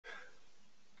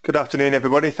Good afternoon,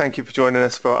 everybody. Thank you for joining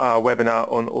us for our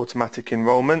webinar on automatic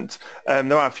enrolment.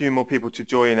 There are a few more people to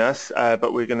join us,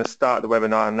 but we're going to start the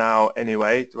webinar now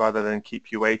anyway, rather than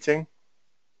keep you waiting.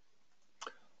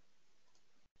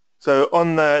 So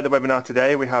on the webinar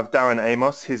today, we have Darren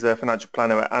Amos. He's a financial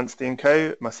planner at Anstee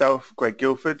Co. Myself, Greg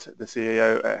Guilford, the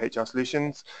CEO at HR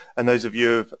Solutions. And those of you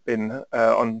who have been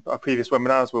on our previous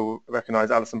webinars will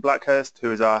recognise Alison Blackhurst,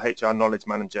 who is our HR Knowledge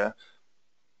Manager.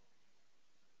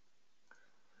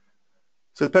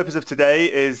 So the purpose of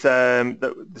today is that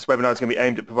this webinar is going to be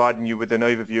aimed at providing you with an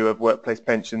overview of workplace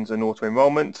pensions and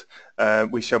auto-enrolment.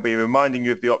 We shall be reminding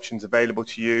you of the options available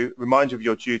to you, remind you of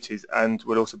your duties, and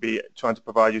we'll also be trying to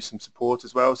provide you some support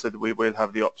as well, so that we will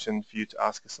have the option for you to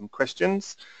ask us some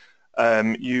questions.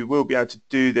 You will be able to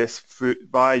do this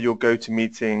via your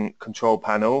GoToMeeting control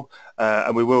panel,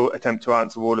 and we will attempt to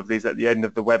answer all of these at the end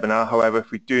of the webinar. However, if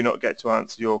we do not get to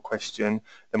answer your question,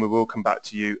 then we will come back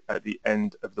to you at the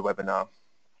end of the webinar.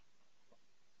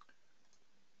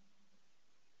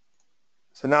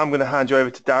 So now I'm going to hand you over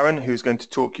to Darren, who's going to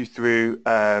talk you through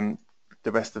the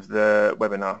rest of the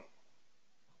webinar.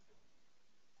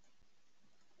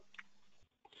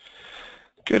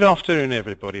 Good afternoon,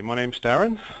 everybody. My name's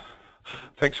Darren.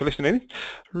 Thanks for listening.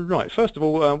 Right, first of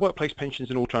all, workplace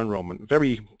pensions and auto-enrolment.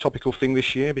 Very topical thing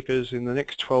this year, because in the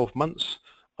next 12 months,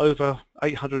 over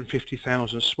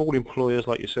 850,000 small employers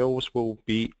like yourselves will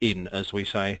be in, as we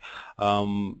say,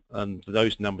 and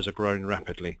those numbers are growing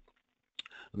rapidly.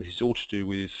 And this is all to do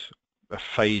with a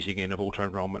phasing in of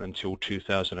auto-enrolment until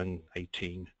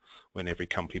 2018, when every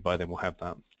company by then will have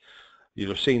that.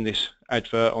 You'll have seen this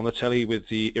advert on the telly with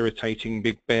the irritating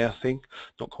big bear thing.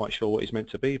 Not quite sure what it's meant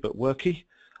to be, but worky.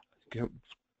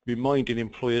 Reminding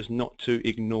employers not to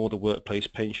ignore the workplace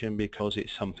pension because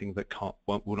it's something that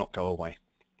will not go away.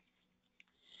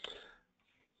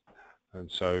 And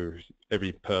so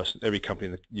every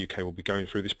company in the UK will be going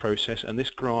through this process, and this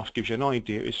graph gives you an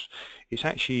idea. It's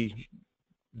actually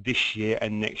this year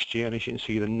and next year, and as you can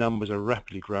see, the numbers are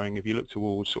rapidly growing. If you look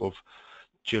towards sort of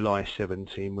July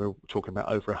 17, we're talking about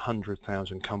over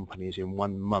 100,000 companies in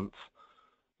 1 month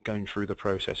going through the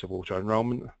process of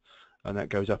auto-enrolment, and that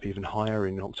goes up even higher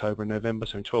in October and November.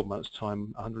 So in 12 months'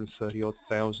 time,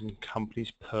 130,000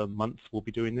 companies per month will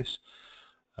be doing this.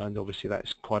 And obviously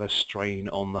that's quite a strain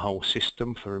on the whole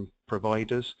system for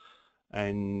providers,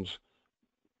 and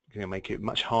going to make it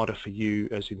much harder for you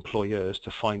as employers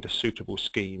to find a suitable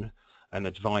scheme and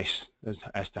advice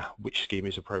as to which scheme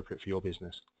is appropriate for your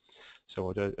business. So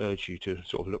I'd urge you to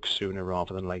sort of look sooner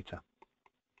rather than later.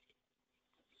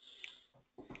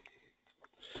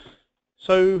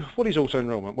 So what is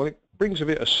auto-enrolment? Well, it brings with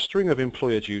it a string of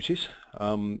employer duties.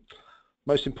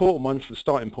 Most important one for the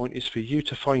starting point is for you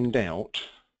to find out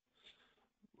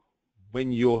when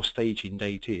your staging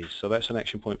date is. So that's an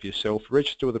action point for yourself.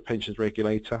 Register with the pensions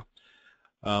regulator.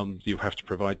 You have to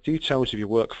provide details of your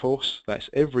workforce. That's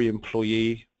every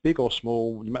employee, big or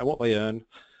small, no matter what they earn,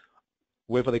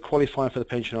 whether they qualify for the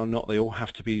pension or not, they all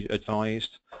have to be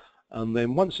advised. And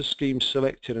then once the scheme's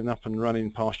selected and up and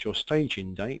running past your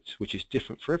staging date, which is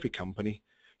different for every company,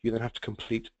 you then have to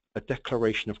complete a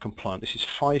declaration of compliance. This is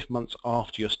 5 months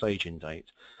after your staging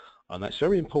date. And that's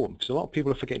very important because a lot of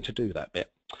people are forgetting to do that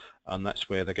bit. And that's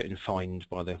where they're getting fined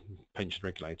by the pension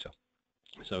regulator.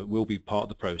 So it will be part of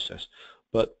the process.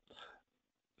 But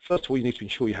first of all, you need to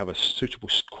ensure you have a suitable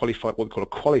qualified, what we call a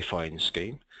qualifying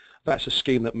scheme. That's a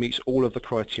scheme that meets all of the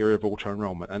criteria of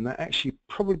auto-enrolment, and that actually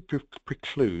probably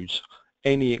precludes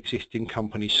any existing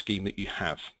company scheme that you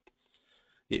have.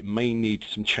 It may need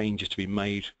some changes to be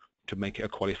made to make it a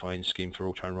qualifying scheme for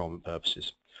auto-enrolment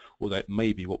purposes, although it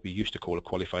may be what we used to call a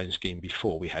qualifying scheme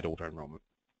before we had auto-enrolment.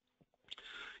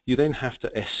 You then have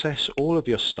to assess all of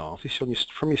your staff. This is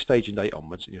from your staging date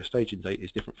onwards, and your staging date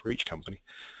is different for each company.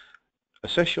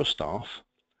 Assess your staff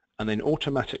and then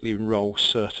automatically enroll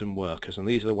certain workers, and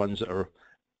these are the ones that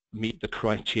meet the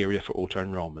criteria for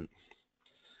auto-enrolment.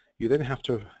 You then have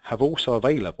to have also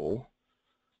available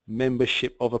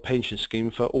membership of a pension scheme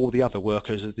for all the other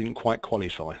workers that didn't quite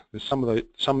qualify. There's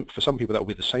for some people that will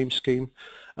be the same scheme,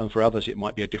 and for others it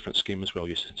might be a different scheme as well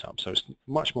you set up. So it's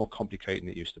much more complicated than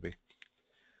it used to be.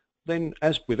 Then,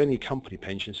 as with any company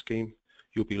pension scheme,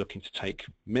 you'll be looking to take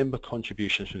member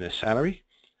contributions from their salary,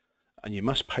 and you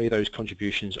must pay those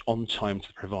contributions on time to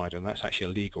the provider, and that's actually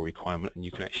a legal requirement, and you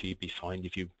can actually be fined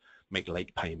if you make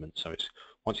late payments. So it's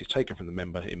once it's taken from the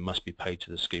member, it must be paid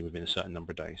to the scheme within a certain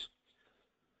number of days.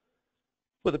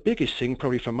 Well, the biggest thing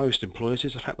probably for most employers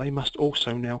is the fact they must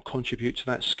also now contribute to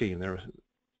that scheme. There's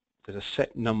a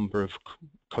set number of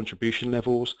contribution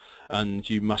levels, and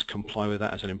you must comply with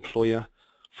that as an employer.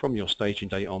 From your staging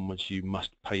date onwards, you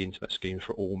must pay into that scheme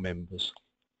for all members.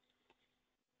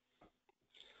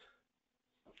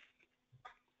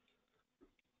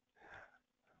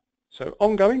 So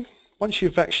ongoing, once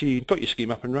you've actually got your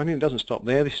scheme up and running, it doesn't stop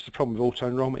there. This is the problem with auto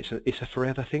enrolment. It's a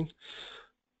forever thing.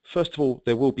 First of all,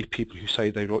 there will be people who say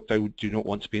they do not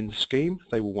want to be in the scheme.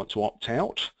 They will want to opt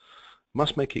out.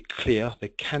 Must make it clear they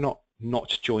cannot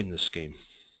not join the scheme.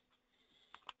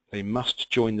 They must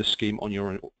join the scheme on your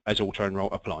own as auto enroll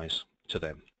applies to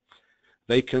them.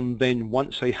 They can then,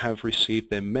 once they have received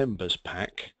their members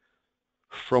pack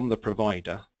from the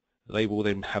provider, they will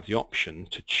then have the option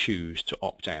to choose to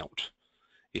opt out.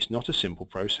 It's not a simple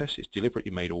process. It's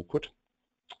deliberately made awkward,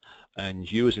 and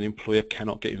you as an employer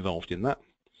cannot get involved in that.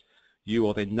 You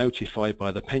are then notified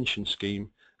by the pension scheme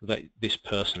that this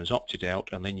person has opted out,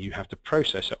 and then you have to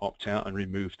process an opt-out and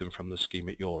remove them from the scheme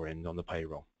at your end on the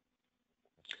payroll.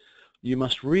 You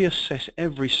must reassess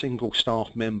every single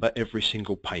staff member every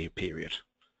single pay period.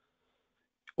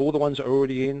 All the ones that are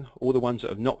already in, all the ones that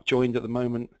have not joined at the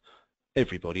moment,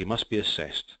 everybody must be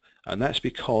assessed, and that's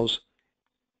because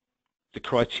the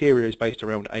criteria is based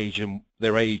around age and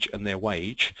their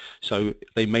wage, so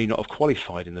they may not have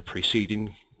qualified in the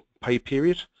preceding pay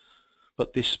period,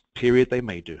 but this period they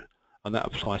may do, and that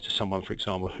applies to someone, for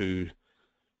example, who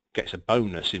gets a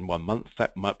bonus in 1 month.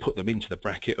 That might put them into the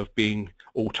bracket of being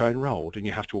auto-enrolled, and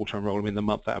you have to auto-enroll them in the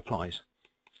month that applies.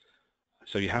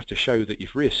 So you have to show that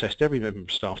you've reassessed every member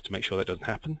of staff to make sure that doesn't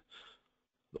happen,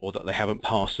 or that they haven't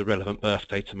passed the relevant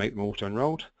birthday to make them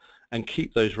auto-enrolled, and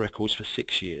keep those records for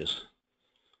 6 years.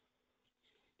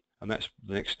 And that's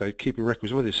the next stage, keeping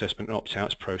records of the assessment and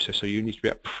opt-outs process. So you need to be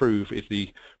able to prove if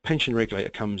the pension regulator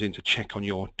comes in to check on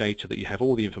your data that you have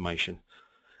all the information.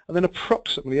 And then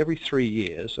approximately every 3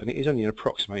 years, and it is only an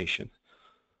approximation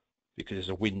because there's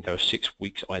a window of 6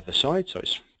 weeks either side, so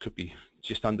it could be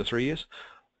just under 3 years,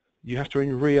 you have to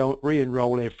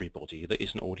re-enroll everybody that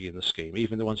isn't already in the scheme,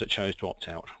 even the ones that chose to opt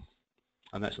out.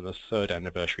 And that's on the 3rd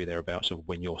anniversary thereabouts of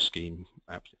when your scheme,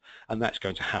 and that's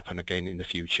going to happen again in the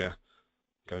future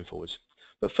going forwards.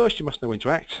 But first you must know when to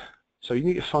act, so you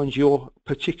need to find your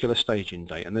particular staging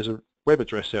date, and there's a web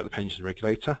address there at the pensions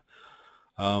regulator.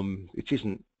 It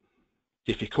isn't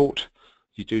difficult.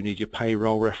 You do need your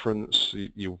payroll reference.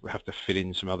 You'll have to fill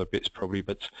in some other bits probably,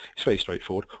 but it's very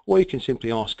straightforward. Or you can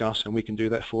simply ask us and we can do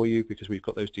that for you because we've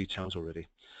got those details already.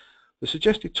 The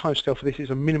suggested timescale for this is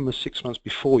a minimum of 6 months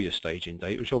before your staging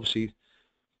date, which obviously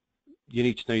you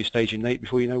need to know your staging date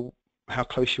before you know how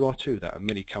close you are to that, and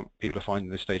many people are finding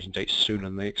their staging dates sooner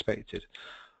than they expected.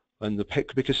 And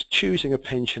because choosing a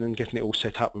pension and getting it all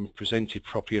set up and presented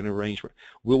properly and arranged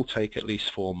will take at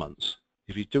least 4 months.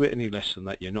 If you do it any less than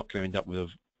that, you're not going to end up with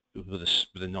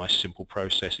a nice simple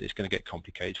process. It's going to get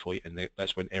complicated for you, and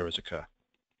that's when errors occur.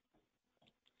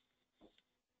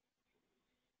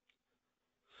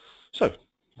 So,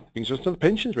 brings us to the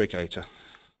pensions regulator.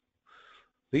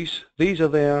 These are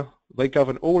there. They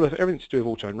govern everything to do with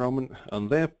auto enrolment, and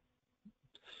they're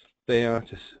there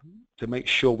to make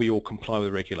sure we all comply with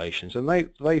the regulations. And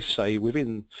they say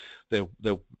within their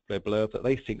blurb that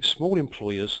they think small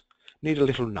employers need a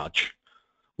little nudge,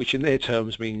 which in their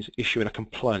terms means issuing a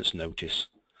compliance notice.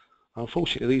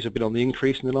 Unfortunately, these have been on the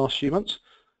increase in the last few months.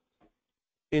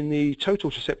 In the total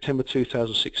to September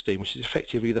 2016, which is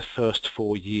effectively the first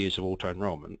 4 years of auto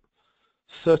enrolment,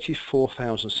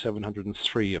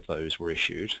 34,703 of those were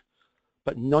issued,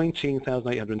 but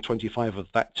 19,825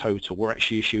 of that total were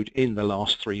actually issued in the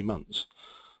last 3 months.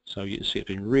 So you can see it's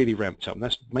been really ramped up, and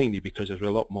that's mainly because there's a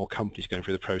lot more companies going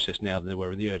through the process now than there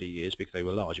were in the early years because they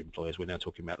were large employers. We're now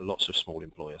talking about lots of small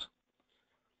employers.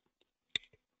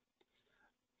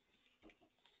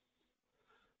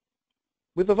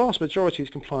 With the vast majority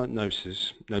of compliant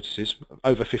notices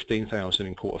over 15,000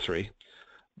 in Q3,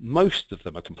 most of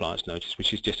them are compliance notices,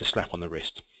 which is just a slap on the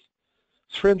wrist.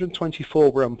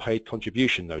 324 were unpaid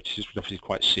contribution notices, which obviously is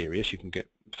quite serious. You can get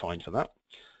fined for that.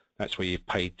 That's where you've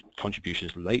paid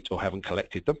contributions late or haven't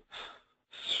collected them.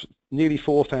 Nearly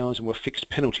 4,000 were fixed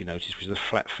penalty notices, which is a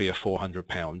flat fee of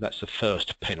 £400. That's the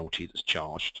first penalty that's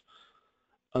charged.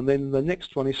 And then the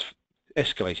next one is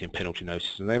escalating penalty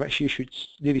notices, and they've actually issued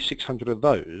nearly 600 of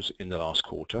those in the last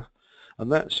quarter.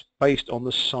 And that's based on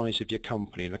the size of your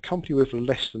company. In a company with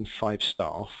less than 5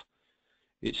 staff,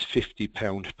 it's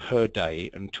 £50 per day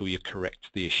until you correct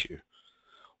the issue.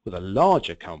 With a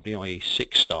larger company, i.e.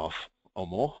 6 staff or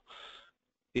more,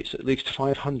 it's at least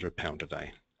 £500 a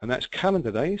day. And that's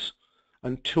calendar days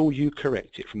until you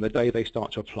correct it from the day they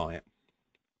start to apply it.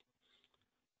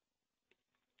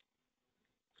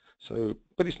 So,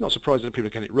 but it's not surprising that people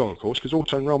are getting it wrong, of course, because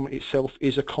auto-enrolment itself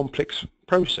is a complex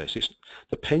process.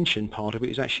 The pension part of it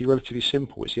is actually relatively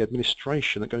simple. It's the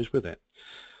administration that goes with it.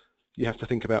 You have to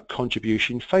think about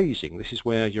contribution phasing. This is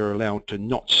where you're allowed to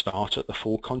not start at the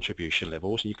full contribution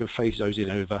levels, and you can phase those in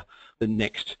over the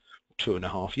next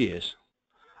 2.5 years,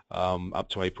 up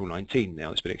to April 19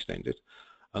 now. It's been extended,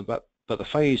 but the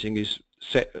phasing is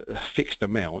set fixed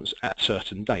amounts at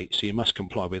certain dates, so you must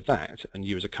comply with that, and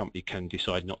you as a company can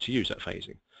decide not to use that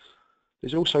phasing.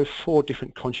 There's also 4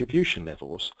 different contribution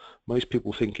levels. Most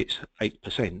people think it's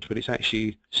 8%, but it's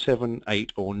actually 7,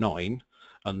 8 or 9,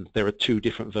 and there are 2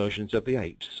 different versions of the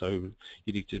 8, so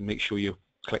you need to make sure you're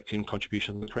collecting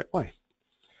contributions in the correct way.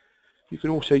 You can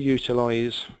also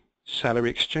utilise salary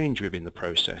exchange within the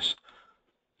process.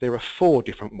 There are 4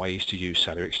 different ways to use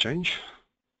salary exchange,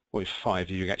 or 5 if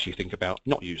you actually think about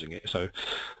not using it, so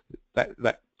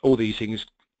that all these things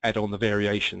add on the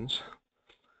variations.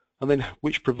 And then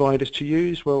which providers to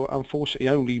use? Well, unfortunately,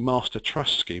 only master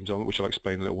trust schemes, which I'll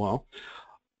explain in a little while,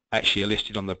 actually are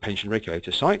listed on the pension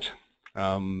regulator site.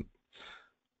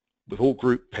 With all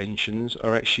group pensions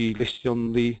are actually listed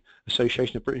on the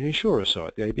Association of British Insurers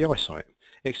site, the ABI site,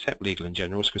 except Legal and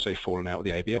Generals because they've fallen out with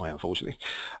the ABI, unfortunately.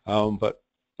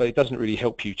 But it doesn't really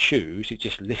help you choose, it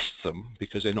just lists them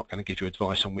because they're not going to give you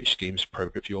advice on which scheme is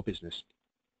appropriate for your business.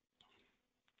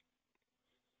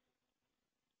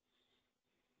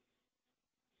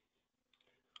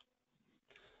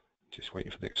 Just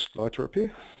waiting for the next slide to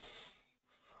appear.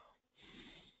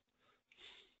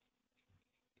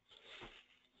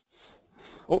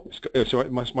 Oh, sorry,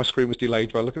 my screen was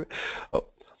delayed by looking at it. Oh,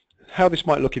 how this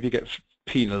might look if you get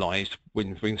penalised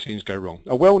when things go wrong.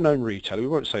 A well-known retailer, we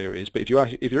won't say who it is, but if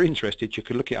you're interested, you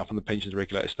can look it up on the Pensions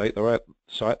Regulator site.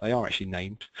 They are actually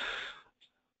named.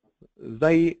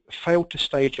 They failed to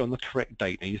stage on the correct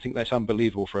date. Now you think that's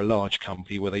unbelievable for a large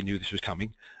company where they knew this was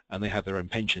coming and they have their own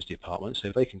pensions department, so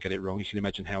if they can get it wrong, you can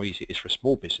imagine how easy it is for a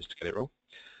small business to get it wrong.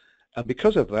 And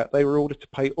because of that, they were ordered to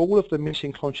pay all of the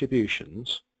missing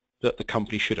contributions that the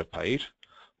company should have paid,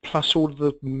 plus all of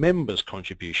the members'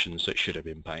 contributions that should have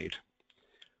been paid.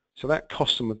 So that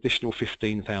cost them additional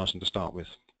 $15,000 to start with.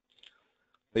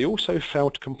 They also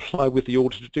failed to comply with the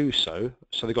order to do so,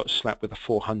 so they got slapped with a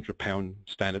 £400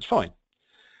 standard fine.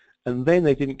 And then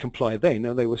they didn't comply then,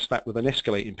 and they were slapped with an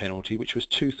escalating penalty, which was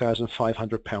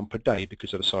 £2,500 per day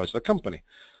because of the size of the company.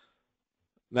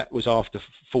 That was after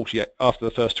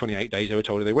the first 28 days. They were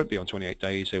told if they wouldn't be on 28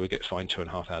 days, they would get fined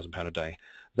 £2,500 a day.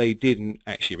 They didn't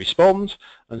actually respond,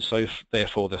 and so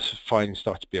therefore the fine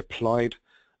started to be applied,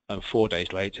 and 4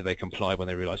 days later they complied when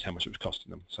they realised how much it was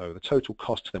costing them. So the total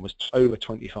cost to them was over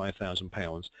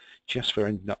 £25,000 just for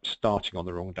ending up starting on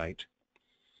the wrong date.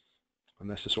 And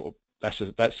that's that's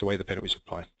the way the penalties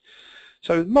apply.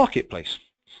 So marketplace,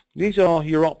 these are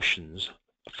your options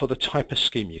for the type of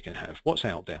scheme you can have. What's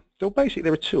out there? So basically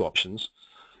there are 2 options.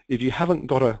 If you haven't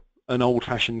got an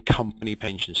old-fashioned company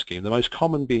pension scheme, the most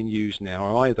common being used now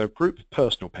are either group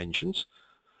personal pensions.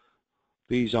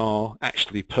 These are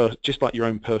actually just like your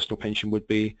own personal pension would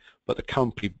be, but the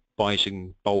company buys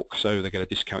in bulk, so they get a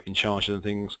discount in charges and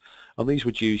things. And these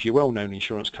would use your well-known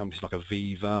insurance companies like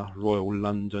Aviva, Royal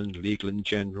London, Legal and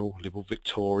General, Liberal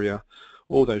Victoria.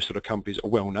 All those sort of companies are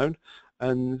well-known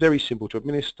and very simple to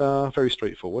administer, very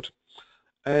straightforward.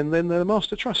 And then the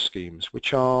master trust schemes,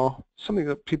 which are something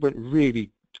that people don't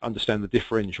really understand the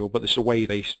differential, but it's the way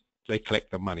they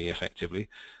collect the money effectively.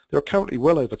 There are currently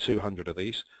well over 200 of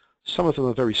these. Some of them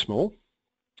are very small,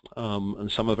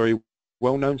 and some are very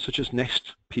well known, such as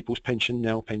Nest, People's Pension,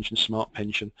 Now Pension, Smart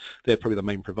Pension. They're probably the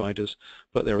main providers,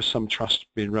 but there are some trusts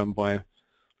being run by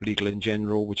Legal and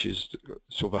General, which is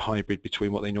sort of a hybrid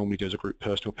between what they normally do as a group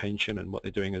personal pension and what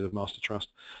they're doing as a master trust.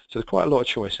 So there's quite a lot of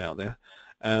choice out there.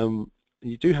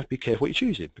 You do have to be careful what you're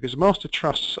choosing, because master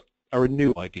trusts are a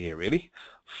new idea really,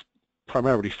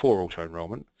 primarily for auto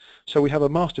enrolment. So we have a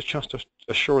master trust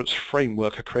assurance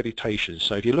framework accreditation.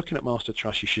 So if you're looking at master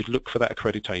trust, you should look for that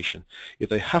accreditation. If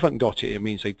they haven't got it, it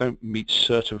means they don't meet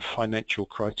certain financial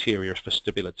criteria for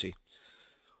stability.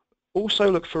 Also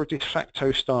look for a de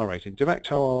facto star rating. De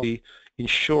facto are the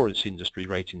insurance industry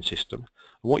rating system.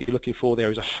 And what you're looking for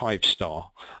there is a 5-star.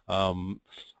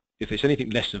 If it's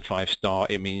anything less than 5-star,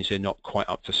 it means they're not quite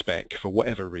up to spec for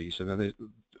whatever reason. And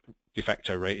de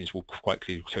facto ratings will quite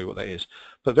clearly tell you what that is.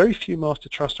 But very few master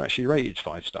trusts are actually rated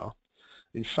 5-star.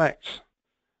 In fact,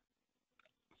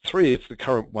 3 of the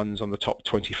current ones on the top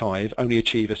 25 only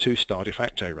achieve a 2-star de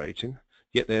facto rating,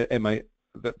 yet they're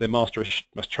master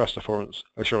trust assurance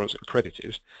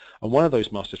accredited, and one of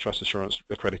those master trust assurance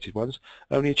accredited ones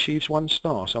only achieves 1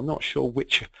 star. So I'm not sure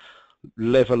which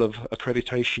level of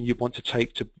accreditation you want to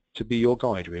take to be your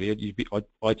guide really.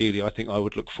 Ideally, I think I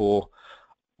would look for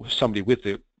somebody with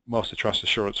the Master Trust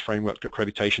Assurance Framework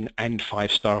accreditation and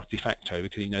 5-star de facto,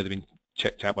 because you know they've been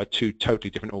checked out by 2 totally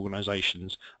different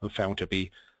organisations and found to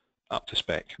be up to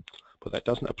spec. But that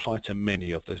doesn't apply to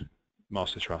many of the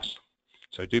Master Trusts,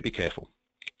 so do be careful.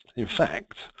 In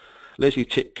fact, Leslie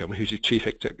Titcombe, who's the Chief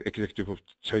Executive of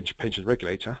Pension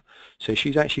Regulator, says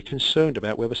she's actually concerned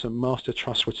about whether some master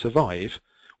trusts would survive,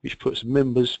 which puts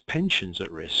members' pensions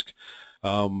at risk.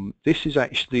 This is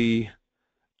actually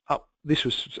this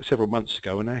was several months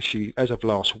ago, and actually as of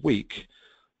last week,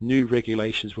 new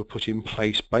regulations were put in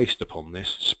place based upon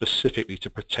this, specifically to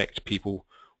protect people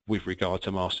with regard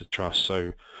to master trusts.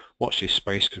 So watch this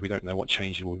space, because we don't know what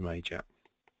changes will be made yet.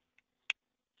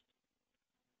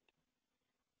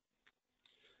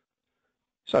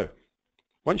 So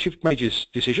once you've made your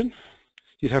decision,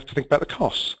 you have to think about the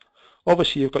costs.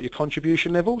 Obviously you've got your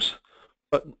contribution levels,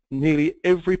 but nearly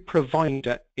every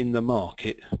provider in the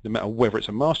market, no matter whether it's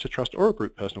a master trust or a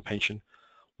group personal pension,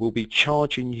 will be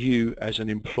charging you as an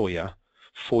employer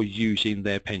for using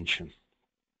their pension. It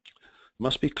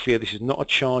must be clear this is not a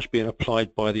charge being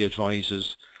applied by the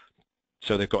advisors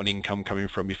so they've got an income coming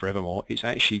from you forevermore. It's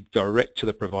actually direct to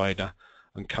the provider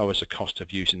and covers the cost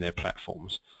of using their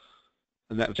platforms.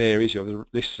 And that varies.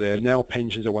 This now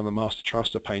pensions are one of the master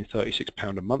trusts are paying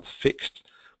 £36 a month fixed,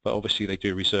 but obviously they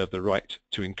do reserve the right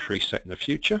to increase that in the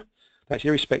future. That's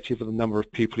irrespective of the number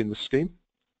of people in the scheme.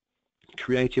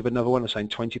 Creative, another one, are saying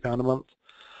 £20 a month.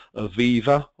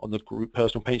 Aviva on the group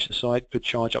personal pension side could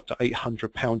charge up to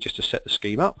 £800 just to set the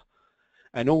scheme up,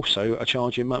 and also are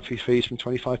charging monthly fees from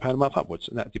 £25 a month upwards,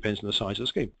 and that depends on the size of the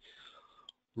scheme.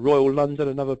 Royal London,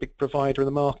 another big provider in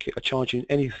the market, are charging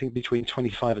anything between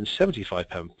 £25 and £75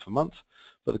 per month,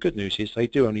 but the good news is they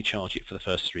do only charge it for the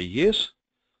first 3 years.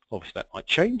 Obviously that might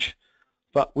change,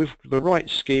 but with the right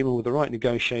scheme and with the right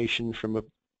negotiation from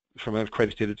an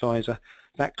accredited advisor,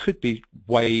 that could be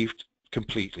waived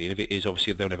completely, and if it is,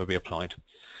 obviously they'll never be applied.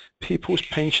 People's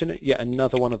Pension, yet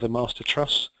another one of the master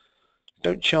trusts,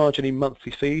 don't charge any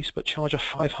monthly fees, but charge a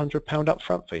 £500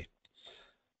 upfront fee.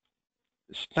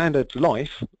 Standard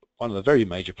Life, one of the very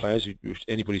major players,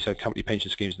 anybody who's had company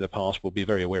pension schemes in the past will be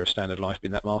very aware of Standard Life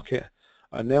in that market,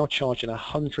 are now charging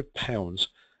 £100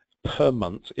 per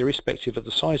month, irrespective of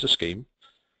the size of scheme,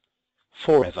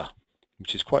 forever,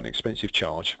 which is quite an expensive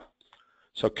charge.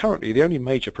 So currently the only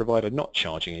major provider not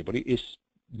charging anybody is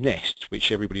Nest,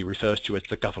 which everybody refers to as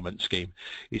the government scheme.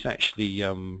 It's actually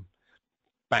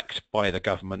backed by the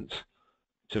government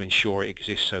to ensure it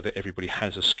exists so that everybody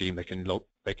has a scheme they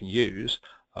can use,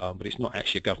 but it's not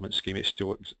actually a government scheme. It's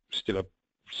still a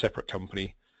separate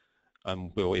company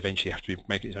and will eventually have to be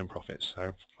making its own profits.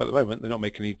 So at the moment they're not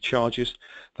making any charges.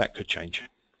 That could change.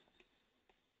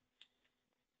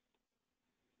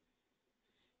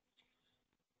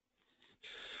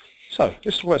 So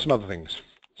let's talk about some other things.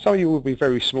 Some of you will be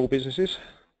very small businesses,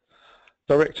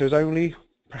 directors only,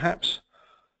 perhaps.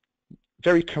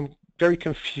 A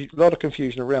lot of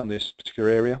confusion around this particular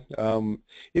area.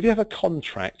 If you have a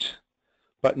contract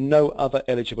but no other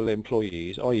eligible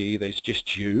employees, i.e. there's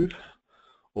just you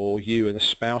or you and a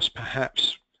spouse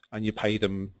perhaps, and you pay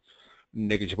them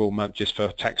negligible amount just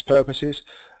for tax purposes,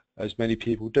 as many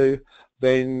people do,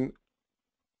 then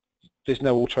there's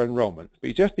no auto enrolment. But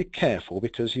you do have to be careful,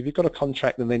 because if you've got a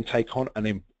contract and then take on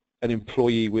an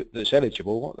employee that's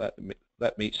eligible,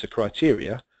 that meets the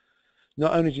criteria,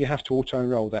 not only do you have to auto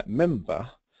enroll that member,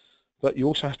 but you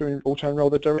also have to auto enroll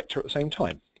the director at the same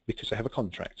time, because they have a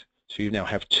contract. So you now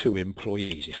have 2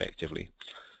 employees effectively.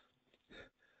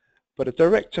 But a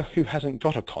director who hasn't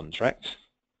got a contract,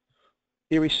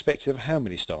 irrespective of how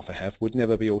many staff they have, would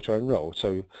never be auto enrolled.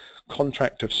 So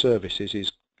contract of services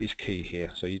is key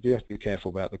here. So you do have to be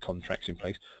careful about the contracts in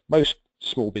place. Most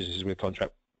small businesses with a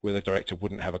contract with a director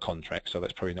wouldn't have a contract, so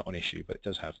that's probably not an issue, but it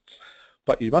does have.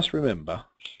 But you must remember,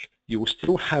 you will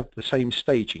still have the same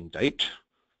staging date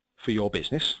for your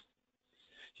business.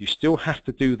 You still have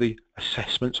to do the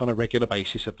assessments on a regular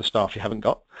basis of the staff you haven't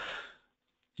got.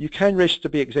 You can register to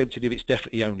be exempted if it's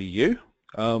definitely only you.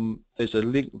 There's a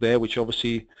link there which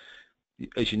obviously,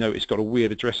 as you know, it's got a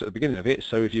weird address at the beginning of it,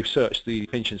 so if you search the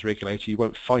pensions regulator you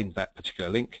won't find that particular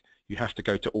link. You have to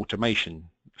go to automation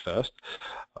first,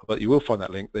 but you will find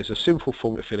that link. There's a simple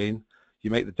form to fill in. You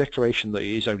make the declaration that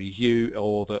it is only you,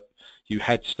 or that you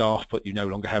had staff but you no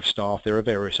longer have staff. There are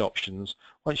various options.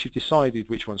 Once you've decided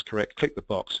which one's correct, click the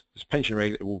box. The pension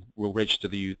regulator will register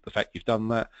the fact you've done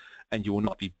that, and you will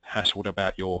not be hassled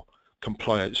about your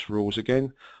compliance rules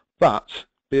again. But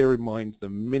bear in mind, the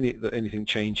minute that anything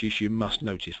changes, you must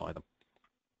notify them.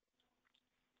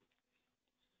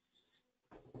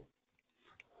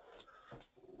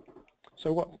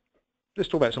 So let's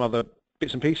talk about some other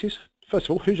bits and pieces. First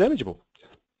of all, who's eligible?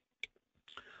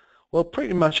 Well,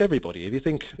 pretty much everybody. If you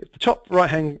think at the top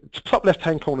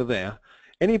left-hand corner there,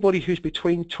 anybody who's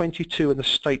between 22 and the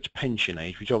state pension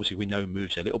age, which obviously we know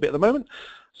moves a little bit at the moment,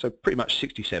 so pretty much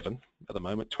 67 at the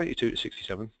moment, 22 to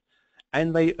 67.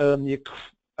 and they earn the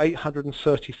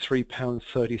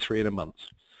 £833.33 in a month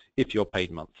if you're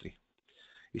paid monthly.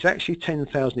 It's actually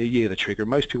 £10,000 a year, the trigger.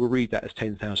 Most people read that as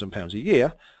 £10,000 a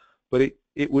year, but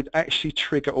it would actually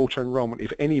trigger auto-enrolment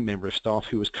if any member of staff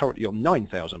who was currently on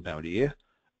 £9,000 a year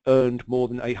earned more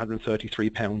than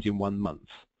 £833 in 1 month,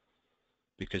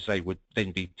 because they would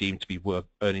then be deemed to be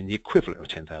earning the equivalent of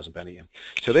 £10,000 a year.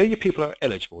 So they're your people that are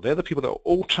eligible. They're the people that are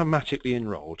automatically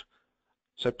enrolled.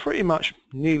 So pretty much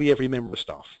nearly every member of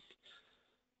staff.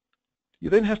 You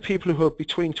then have people who are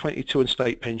between 22 and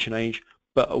state pension age,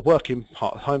 but are working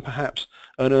part-time perhaps,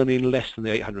 and earning less than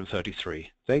the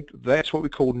 833. That's what we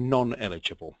call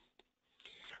non-eligible.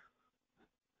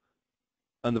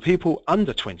 And the people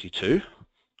under 22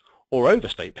 or over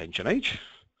state pension age,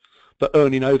 but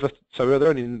earning over, so they're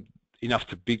earning enough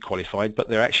to be qualified, but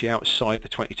they're actually outside the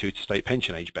 22 to state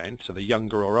pension age band, so they're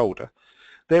younger or older,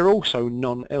 they're also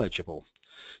non-eligible.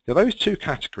 Now those two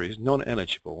categories,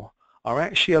 non-eligible, are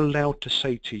actually allowed to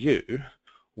say to you,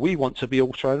 we want to be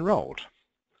auto-enrolled.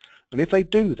 And if they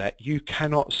do that, you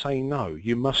cannot say no.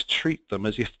 You must treat them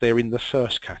as if they're in the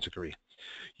first category.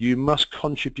 You must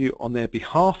contribute on their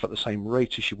behalf at the same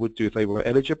rate as you would do if they were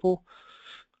eligible,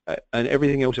 and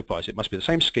everything else applies. It must be the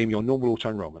same scheme, your normal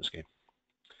auto-enrolment scheme.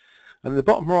 And in the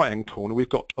bottom right-hand corner, we've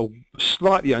got a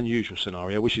slightly unusual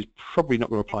scenario, which is probably not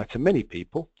going to apply to many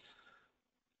people.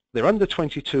 They're under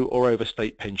 22 or over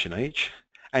state pension age,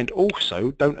 and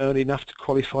also don't earn enough to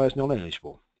qualify as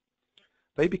non-eligible.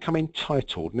 They become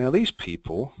entitled. Now these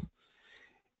people,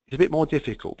 it's a bit more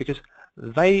difficult because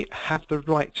they have the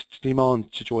right to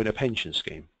demand to join a pension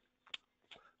scheme,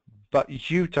 but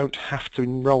you don't have to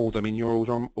enroll them in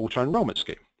your auto-enrolment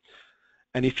scheme.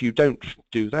 And if you don't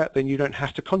do that, then you don't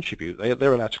have to contribute.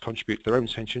 They're allowed to contribute to their own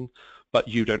pension, but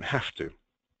you don't have to.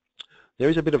 There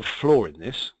is a bit of a flaw in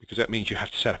this, because that means you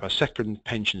have to set up a second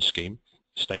pension scheme,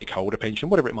 stakeholder pension,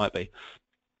 whatever it might be.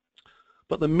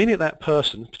 But the minute that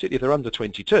person, particularly if they're under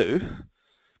 22,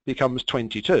 becomes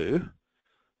 22,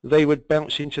 they would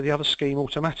bounce into the other scheme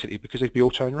automatically because they'd be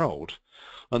auto-enrolled.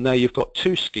 And now you've got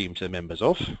two schemes they're members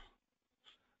of,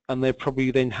 and they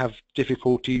probably then have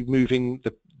difficulty moving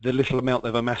the little amount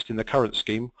they've amassed in the current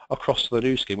scheme across to the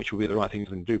new scheme, which will be the right thing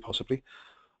for them to do possibly.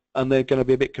 And they're going to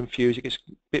be a bit confused. It gets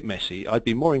a bit messy. I'd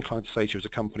be more inclined to say to you as a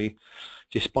company,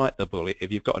 despite the bullet,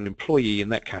 if you've got an employee in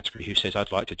that category who says,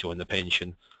 I'd like to join the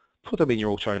pension, put them in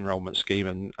your auto-enrolment scheme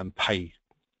and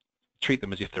treat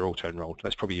them as if they're auto-enrolled.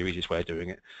 That's probably your easiest way of doing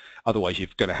it. Otherwise, you're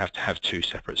going to have two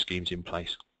separate schemes in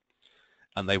place.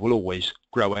 And they will always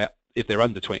grow out. If they're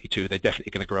under 22, they're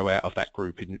definitely going to grow out of that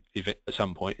group at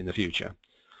some point in the future.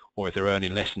 Or if they're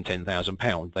earning less than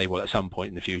 £10,000, they will at some point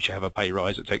in the future have a pay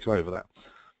rise that takes over that.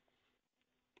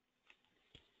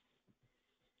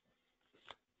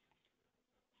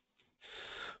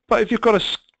 But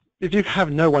if you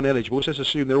have no one eligible, so let's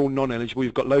assume they're all non-eligible,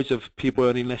 you've got loads of people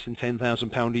earning less than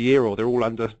 £10,000 a year, or they're all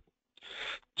under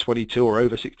 22 or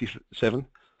over 67,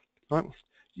 right?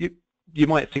 You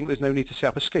might think there's no need to set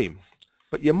up a scheme,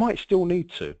 but you might still need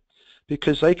to,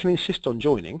 because they can insist on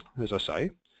joining, as I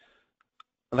say,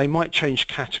 and they might change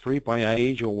category by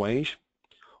age or wage.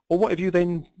 Or what if you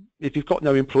then, if you've got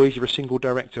no employees, you're a single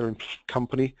director and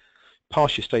company,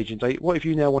 past your staging date, what if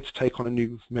you now want to take on a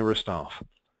new member of staff?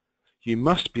 You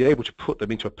must be able to put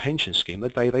them into a pension scheme the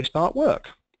day they start work.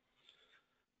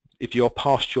 If you're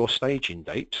past your staging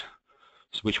date,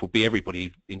 which will be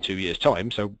everybody in 2 years' time,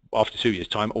 so after 2 years'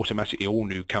 time, automatically all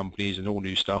new companies and all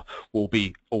new staff will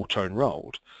be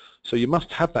auto-enrolled. So you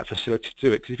must have that facility to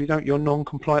do it, because if you don't, you're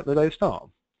non-compliant the day they start.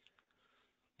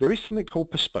 There is something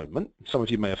called postponement, some of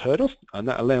you may have heard of, and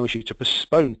that allows you to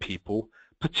postpone people,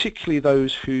 particularly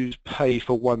those whose pay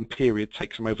for one period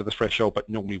takes them over the threshold but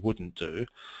normally wouldn't do.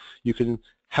 You can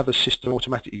have a system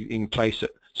automatically in place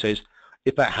that says,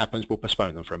 if that happens, we'll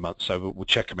postpone them for a month, so we'll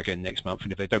check them again next month,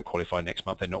 and if they don't qualify next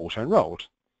month, they're not auto-enrolled.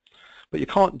 But you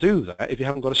can't do that if you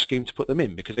haven't got a scheme to put them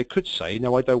in, because they could say,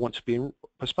 no, I don't want to be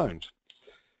postponed.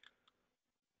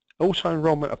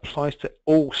 Auto-enrolment applies to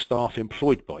all staff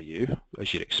employed by you,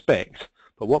 as you'd expect,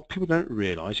 but what people don't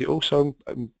realise, it also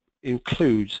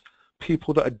includes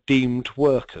people that are deemed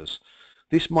workers.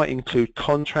 This might include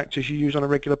contractors you use on a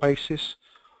regular basis,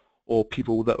 or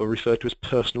people that are referred to as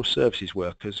personal services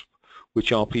workers,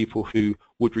 which are people who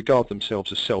would regard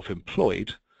themselves as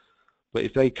self-employed, but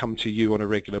if they come to you on a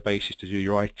regular basis to do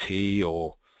your IT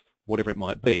or whatever it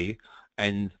might be,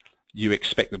 and you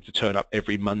expect them to turn up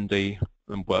every Monday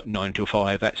and work 9 till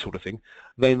 5, that sort of thing,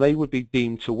 then they would be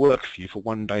deemed to work for you for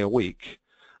 1 day a week.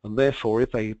 And therefore,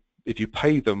 if you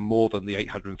pay them more than the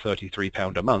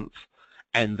 £833 a month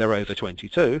and they're over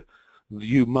 22,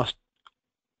 you must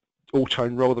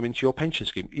auto-enroll them into your pension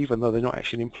scheme, even though they're not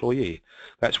actually an employee.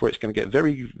 That's where it's going to get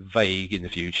very vague in the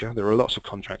future. There are lots of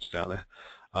contractors out there,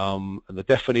 and the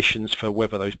definitions for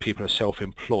whether those people are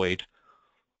self-employed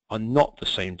are not the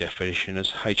same definition as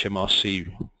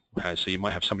HMRC has. So you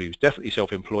might have somebody who's definitely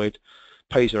self-employed,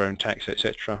 pays their own tax,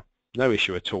 etc. No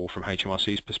issue at all from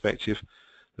HMRC's perspective.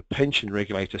 The pension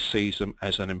regulator sees them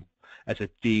as a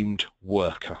deemed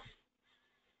worker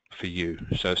for you.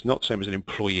 So it's not the same as an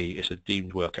employee, it's a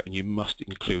deemed worker, and you must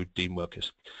include deemed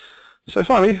workers. So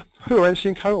finally, who are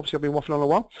Anstee Co? Obviously I've been waffling on a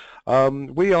while.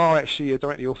 We are actually a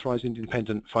directly authorised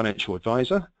independent financial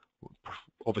advisor,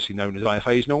 obviously known as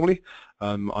IFAs normally.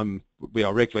 We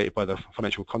are regulated by the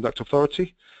Financial Conduct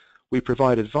Authority. We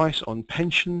provide advice on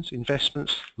pensions,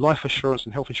 investments, life assurance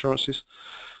and health insurances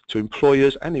to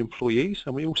employers and employees,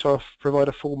 and we also provide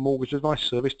a full mortgage advice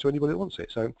service to anybody that wants it.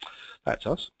 So that's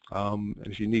us. And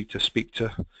if you need to speak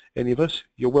to any of us,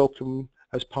 you're welcome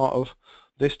as part of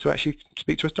this to actually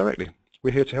speak to us directly.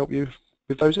 We're here to help you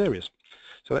with those areas.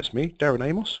 So that's me, Darren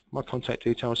Amos, my contact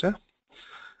details there.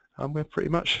 And we're pretty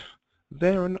much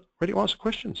there and ready to answer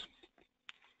questions.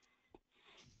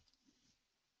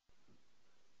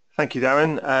 Thank you,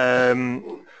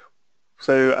 Darren.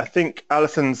 So I think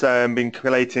Alison's been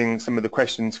collating some of the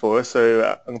questions for us. So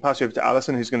I'm going to pass you over to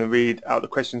Alison, who's going to read out the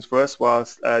questions for us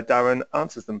whilst Darren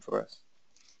answers them for us.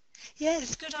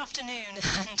 Yes, good afternoon,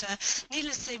 and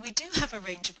needless to say we do have a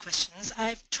range of questions.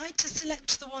 I've tried to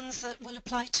select the ones that will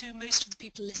apply to most of the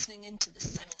people listening into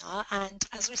this seminar, and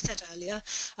as we said earlier,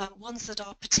 ones that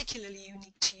are particularly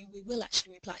unique to you we will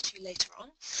actually reply to you later on.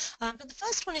 But the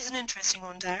first one is an interesting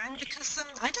one, Darren, because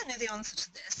I don't know the answer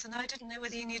to this, and I didn't know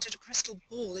whether you needed a crystal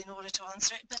ball in order to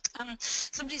answer it, but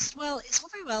somebody said, well, it's all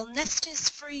very well, Nest is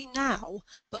free now,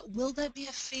 but will there be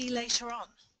a fee later on?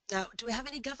 Now, do we have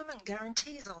any government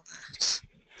guarantees on that?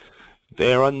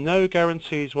 There are no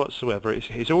guarantees whatsoever.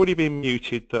 It's already been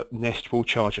mooted that Nest will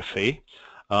charge a fee.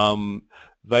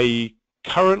 They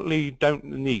currently don't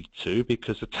need to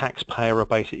because the taxpayer are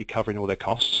basically covering all their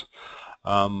costs,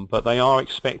 but they are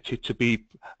expected to be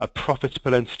a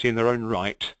profitable entity in their own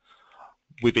right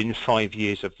within 5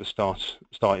 years of the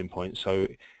starting point. So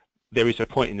there is a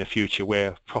point in the future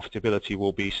where profitability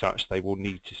will be such they will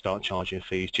need to start charging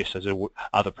fees, just as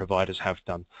other providers have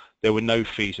done. There were no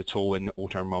fees at all when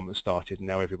auto enrolment started, and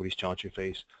now everybody's charging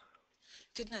fees.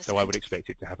 Goodness. So I would expect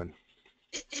it to happen.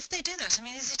 If they do that, I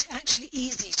mean, is it actually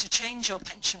easy to change your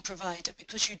pension provider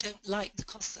because you don't like the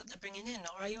costs that they're bringing in,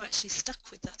 or are you actually stuck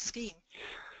with that scheme?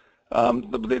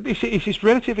 It's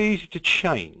relatively easy to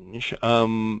change,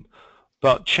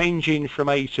 but changing from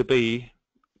A to B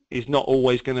is not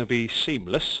always going to be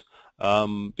seamless,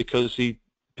 because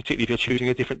particularly if you're choosing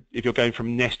if you're going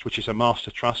from Nest, which is a master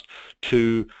trust,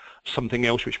 to something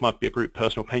else which might be a group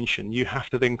personal pension, you have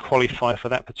to then qualify for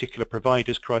that particular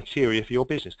provider's criteria for your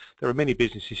business. There are many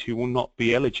businesses who will not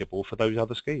be eligible for those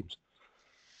other schemes.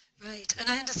 Right, and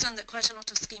I understand that quite a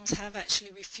lot of schemes have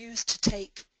actually refused to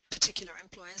take particular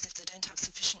employers if they don't have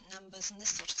sufficient numbers and this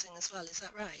sort of thing as well. Is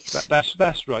that right?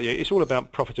 That's right. Yeah, it's all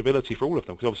about profitability for all of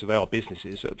them, because obviously they are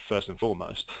businesses first and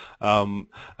foremost. And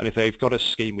if they've got a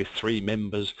scheme with 3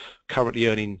 members currently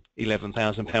earning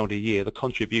 £11,000 a year, the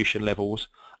contribution levels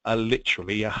are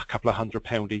literally a couple of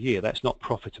 £100 a year. That's not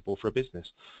profitable for a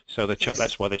business. So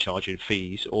that's why they're charging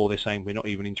fees, or they're saying we're not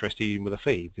even interested in with a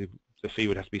fee. The fee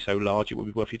would have to be so large it would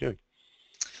be worth you doing.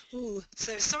 Ooh,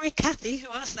 so sorry, Kathy, who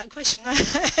asked that question. I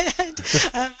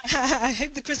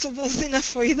hope the crystal ball's enough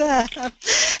for you there.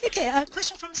 Okay, a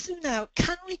question from Sue now.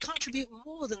 Can we contribute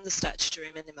more than the statutory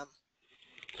minimum?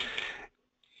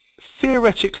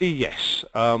 Theoretically, yes.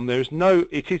 There's no.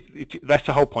 That's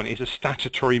the whole point. It's a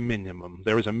statutory minimum.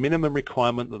 There is a minimum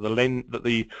requirement that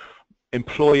the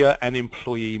employer and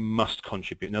employee must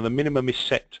contribute. Now, the minimum is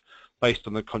set based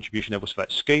on the contribution levels for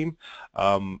that scheme.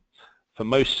 For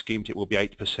most schemes it will be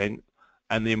 8%,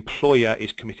 and the employer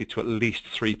is committed to at least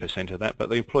 3% of that, but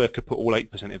the employer could put all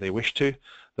 8% if they wish to.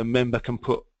 The member can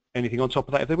put anything on top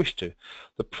of that if they wish to.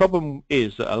 The problem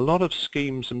is that a lot of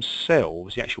schemes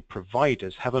themselves, the actual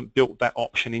providers, haven't built that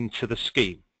option into the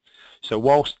scheme. So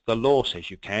whilst the law says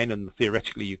you can, and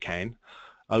theoretically you can,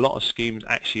 a lot of schemes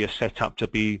actually are set up to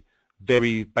be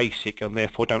very basic and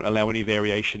therefore don't allow any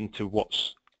variation to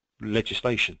what's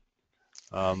legislation.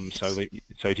 So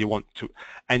if you want to,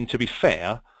 and to be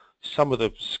fair, some of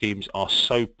the schemes are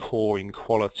so poor in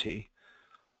quality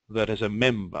that as a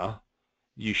member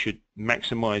you should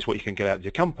maximise what you can get out of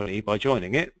your company by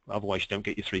joining it, otherwise you don't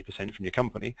get your 3% from your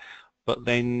company. But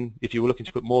then if you were looking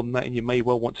to put more than that in, you may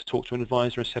well want to talk to an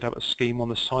advisor and set up a scheme on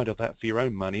the side of that for your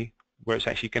own money where it's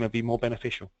actually going to be more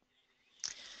beneficial.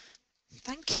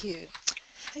 Thank you.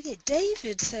 Okay,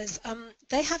 David says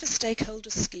they have a stakeholder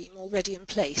scheme already in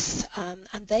place,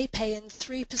 and they pay in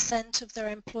 3% of their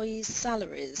employees'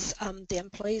 salaries. The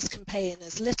employees can pay in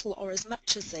as little or as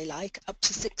much as they like, up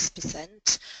to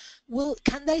 6%.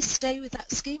 Can they stay with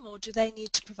that scheme, or do they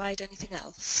need to provide anything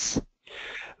else?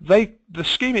 The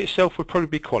scheme itself would probably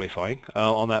be qualifying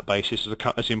on that basis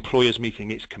as employers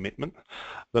meeting its commitment.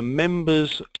 The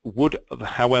members would,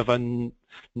 however,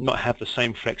 not have the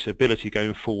same flexibility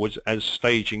going forwards. As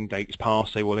staging dates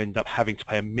pass, they will end up having to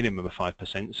pay a minimum of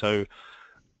 5%. So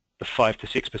the 5 to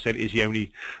 6% is the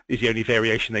only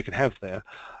variation they can have there.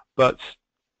 But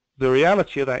the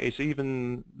reality of that is,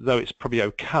 even though it's probably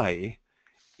okay,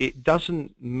 it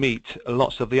doesn't meet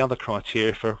lots of the other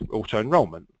criteria for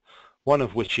auto-enrolment. One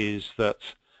of which is that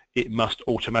it must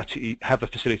automatically have a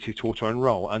facility to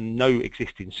auto-enroll, and no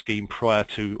existing scheme prior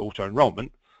to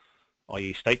auto-enrolment,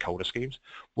 i.e. stakeholder schemes,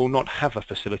 will not have a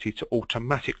facility to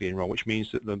automatically enroll, which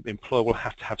means that the employer will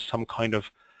have to have some kind of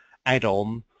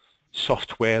add-on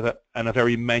software and a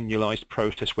very manualized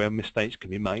process where mistakes can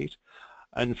be made.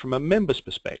 And from a member's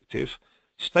perspective,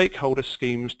 stakeholder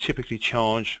schemes typically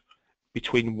charge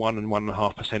between 1 and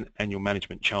 1.5% annual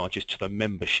management charges to the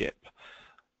membership.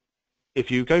 If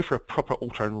you go for a proper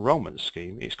auto-enrolment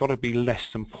scheme, it's got to be less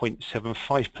than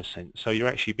 0.75%. So you're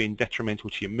actually being detrimental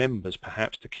to your members,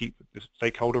 perhaps, to keep the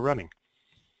stakeholder running.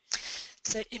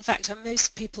 So, in fact, are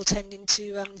most people tending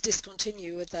to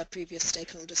discontinue with their previous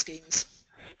stakeholder schemes?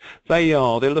 They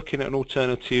are. They're looking at an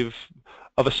alternative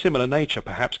of a similar nature,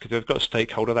 perhaps, because they've got a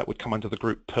stakeholder that would come under the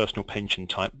group personal pension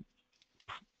type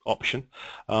option,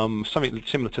 something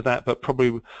similar to that, but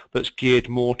probably that's geared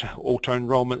more to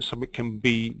auto-enrolment, so it can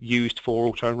be used for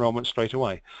auto-enrolment straight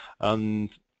away.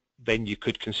 And then you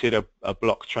could consider a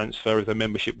block transfer if the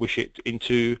membership wish it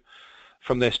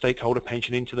from their stakeholder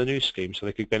pension into the new scheme, so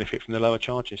they could benefit from the lower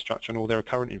charging structure and all their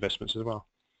current investments as well.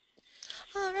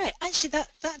 All right. Actually, that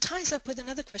ties up with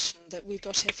another question that we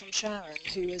got here from Sharon,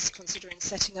 who is considering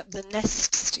setting up the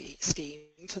Nest scheme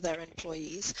for their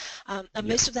employees. And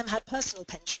most of them had personal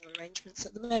pension arrangements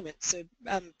at the moment, so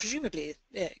presumably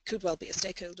it could well be a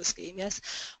stakeholder scheme, yes.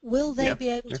 Will they be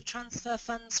able to transfer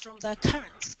funds from their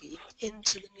current scheme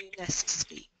into the new Nest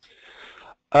scheme?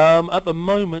 At the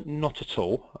moment, not at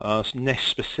all. Nest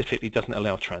specifically doesn't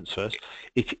allow transfers.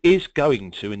 It is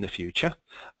going to in the future,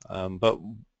 but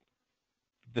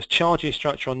the charging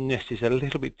structure on Nest is a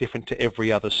little bit different to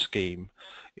every other scheme,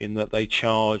 in that they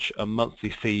charge a monthly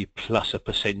fee plus a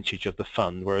percentage of the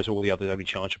fund, whereas all the others only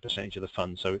charge a percentage of the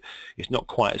fund, so it's not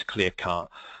quite as clear cut.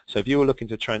 So if you were looking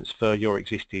to transfer your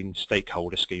existing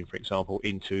stakeholder scheme, for example,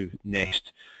 into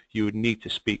Nest, you would need to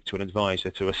speak to an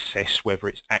advisor to assess whether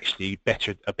it's actually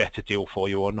a better deal for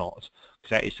you or not, because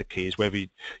that is the key, is whether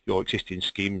your existing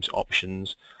scheme's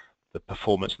options, the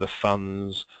performance of the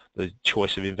funds, the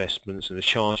choice of investments and the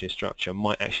charging structure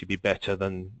might actually be better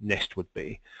than Nest would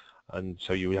be. And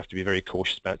so you would have to be very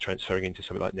cautious about transferring into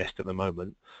something like Nest at the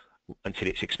moment until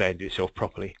it's expanded itself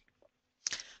properly.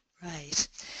 Right.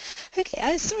 Okay,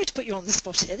 I'm sorry to put you on the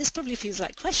spot here. This probably feels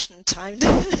like question time,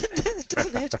 doesn't it?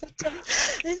 But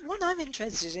there's one I'm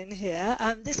interested in here.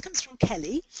 This comes from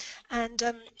Kelly, and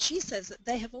she says that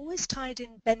they have always tied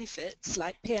in benefits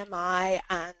like PMI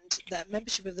and the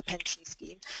membership of the pension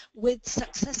scheme with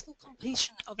successful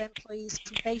completion of employees'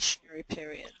 probationary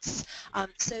periods.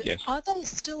 So Yes. are they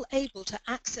still able to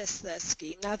access their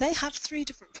scheme? Now, they have 3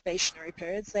 different probationary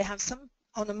periods. They have some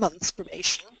on a month's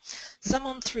probation, some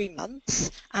on 3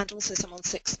 months, and also some on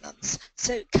 6 months.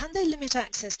 So can they limit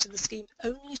access to the scheme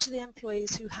only to the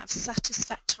employees who have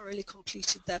satisfactorily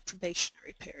completed their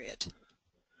probationary period?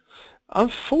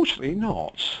 Unfortunately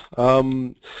not.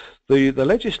 The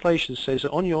legislation says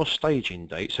that on your staging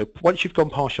date, so once you've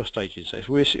gone past your staging date, if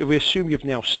we assume you've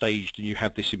now staged and you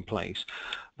have this in place,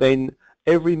 then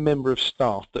every member of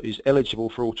staff that is eligible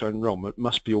for auto-enrolment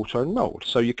must be auto-enrolled.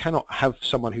 So you cannot have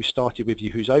someone who started with you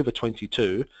who's over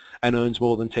 22 and earns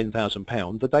more than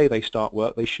 £10,000. The day they start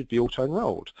work, they should be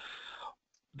auto-enrolled.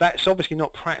 That's obviously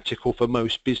not practical for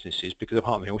most businesses, because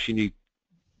apart from the else, you need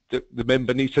the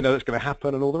member needs to know that's going to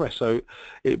happen and all the rest. So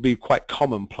it would be quite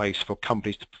commonplace for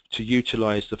companies to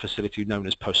utilise the facility known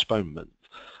as postponement,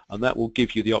 and that will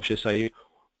give you the option to say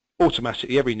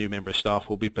automatically every new member of staff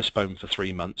will be postponed for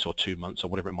 3 months or 2 months or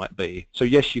whatever it might be. So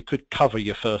yes, you could cover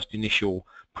your first initial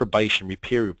probationary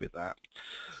period with that,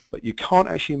 but you can't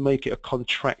actually make it a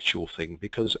contractual thing,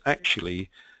 because actually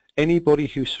anybody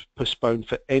who's postponed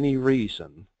for any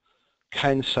reason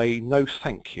can say no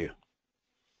thank you.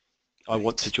 I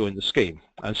want to join the scheme.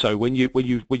 And so when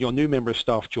your new member of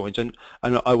staff joins, and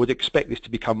I would expect this to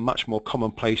become much more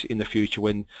commonplace in the future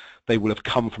when they will have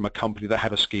come from a company that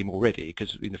had a scheme already,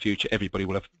 because in the future everybody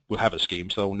will have a scheme,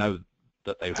 so they'll know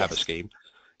that they have a scheme.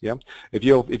 Yeah. If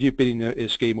you've been in a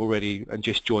scheme already and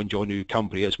just joined your new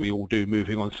company, as we all do,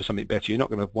 moving on for something better, you're not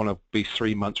going to want to be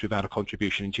 3 months without a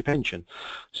contribution into your pension.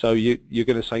 So you're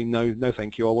going to say no,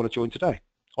 thank you. I want to join today.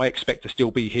 I expect to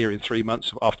still be here in 3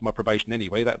 months after my probation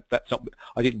anyway. That's not.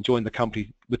 I didn't join the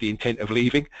company with the intent of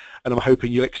leaving, and I'm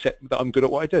hoping you'll accept that I'm good at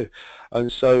what I do.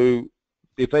 And so,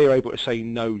 if they are able to say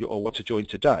no or want to join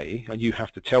today, and you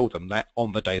have to tell them that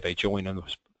on the day they join and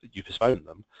you postpone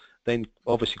them, then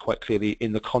obviously quite clearly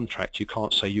in the contract you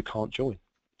can't say you can't join.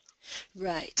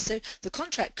 Right. So the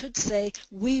contract could say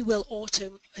we will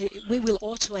auto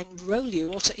enroll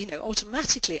you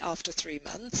automatically after 3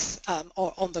 months,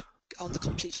 or on the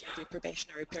completion of your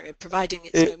probationary period, providing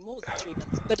it's no more than 3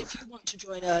 months. But if you want to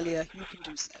join earlier, you can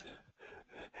do so.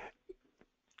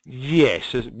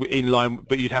 Yes, in line,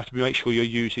 but you'd have to make sure you're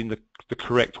using the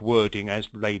correct wording as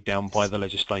laid down by the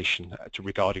legislation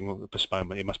regarding the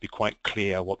postponement. It must be quite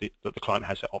clear that the client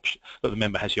has the option, that the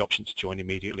member has the option to join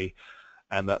immediately,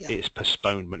 and that it's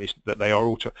postponement, is that they're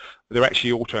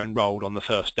actually auto-enrolled on the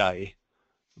first day,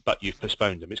 but you've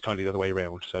postponed them. It's kind of the other way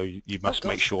around. So you must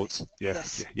make sure.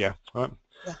 Yes. Yeah. All right.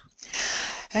 Yeah.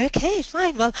 Okay,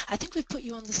 fine. Well, I think we've put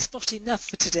you on the spot enough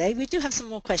for today. We do have some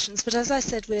more questions, but as I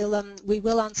said, we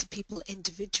will answer people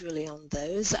individually on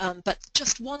those. But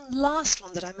just one last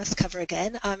one that I must cover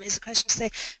again is a question to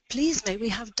say, please may we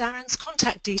have Darren's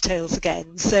contact details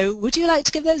again. So would you like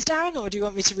to give those, Darren, or do you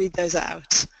want me to read those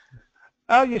out?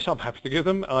 Oh yes, I'm happy to give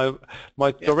them.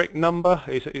 My direct number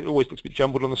it always looks a bit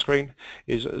jumbled on the screen,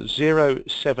 is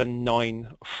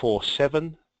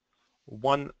 07947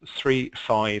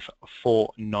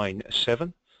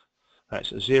 135497. That's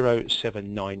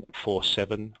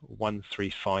 07947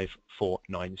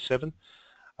 135497.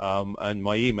 And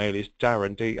my email is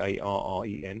Darren,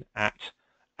 D-A-R-R-E-N, at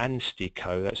Anstee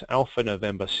Co. That's Alpha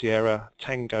November Sierra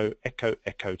Tango Echo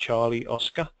Echo Charlie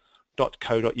Oscar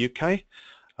 .co.uk.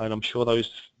 And I'm sure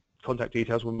those contact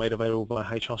details were made available by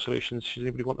HR Solutions should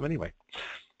anybody want them anyway.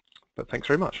 But thanks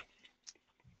very much.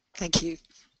 Thank you.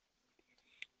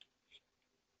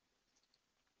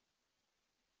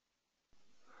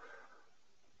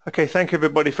 Okay, thank you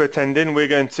everybody for attending. We're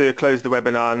going to close the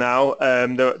webinar now.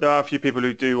 There are a few people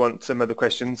who do want some other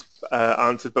questions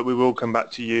answered, but we will come back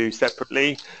to you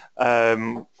separately.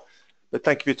 But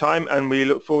thank you for your time, and we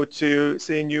look forward to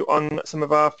seeing you on some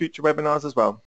of our future webinars as well.